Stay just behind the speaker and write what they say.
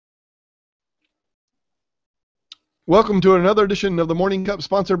Welcome to another edition of the Morning Cup,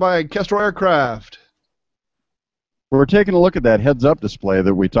 sponsored by Kestrel Aircraft. We're taking a look at that heads-up display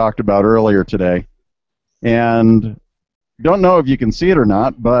that we talked about earlier today, and don't know if you can see it or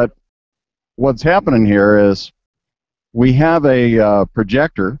not, but what's happening here is we have a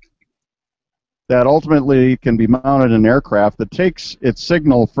projector that ultimately can be mounted in an aircraft that takes its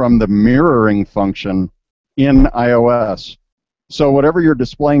signal from the mirroring function in iOS. So whatever you're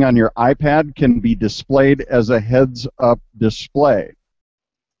displaying on your iPad can be displayed as a heads-up display.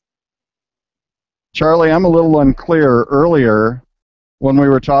 Charlie, I'm a little unclear earlier when we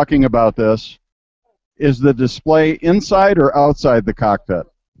were talking about this. Is the display inside or outside the cockpit?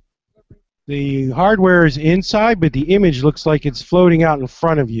 The hardware is inside, but the image looks like it's floating out in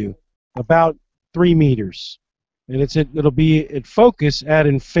front of you, about 3 meters. And it'll be at focus at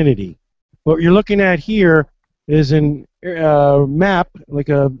infinity. What you're looking at here is an map, like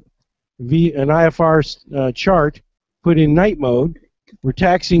an IFR chart, put in night mode. We're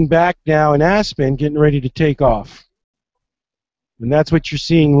taxiing back now in Aspen, getting ready to take off. And that's what you're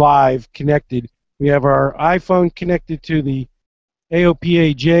seeing live, connected. We have our iPhone connected to the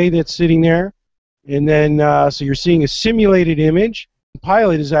AOPA-J that's sitting there. And then, so you're seeing a simulated image. The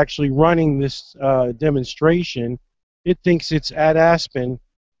pilot is actually running this demonstration. It thinks it's at Aspen,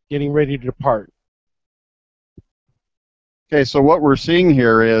 getting ready to depart. Okay, so what we're seeing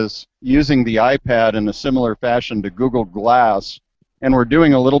here is using the iPad in a similar fashion to Google Glass, and we're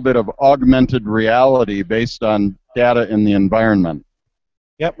doing a little bit of augmented reality based on data in the environment.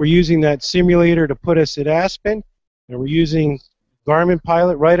 Yep, we're using that simulator to put us at Aspen, and we're using Garmin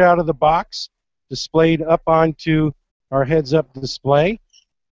Pilot right out of the box, displayed up onto our heads-up display.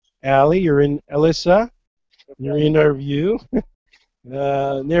 Allie, you're in Alyssa, you're in our view.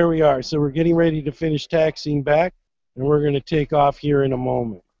 There we are. So we're getting ready to finish taxiing back, and we're going to take off here in a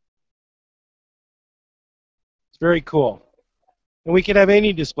moment. It's very cool. And we could have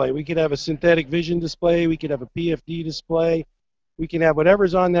any display. We could have a synthetic vision display. We could have a PFD display. We can have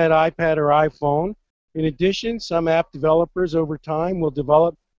whatever's on that iPad or iPhone. In addition, some app developers over time will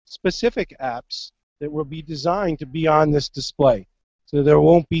develop specific apps that will be designed to be on this display. So there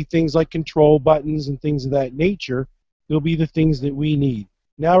won't be things like control buttons and things of that nature. They'll be the things that we need.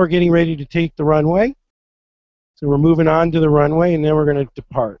 Now we're getting ready to take the runway. So we're moving on to the runway, and then we're going to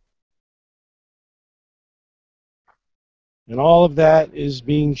depart. And all of that is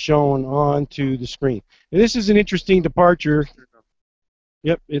being shown onto the screen. And this is an interesting departure.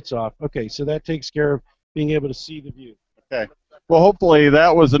 Yep, it's off. Okay, so that takes care of being able to see the view. Okay. Well, hopefully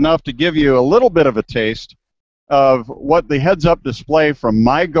that was enough to give you a little bit of a taste of what the heads-up display from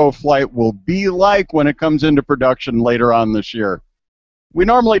MyGoFlight will be like when it comes into production later on this year. We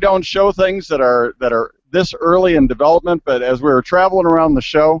normally don't show things that are this early in development, but as we were traveling around the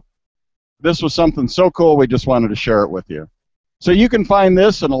show, this was something so cool we just wanted to share it with you. So you can find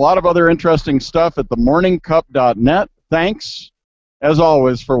this and a lot of other interesting stuff at themorningcup.net. Thanks, as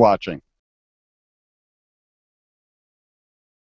always, for watching.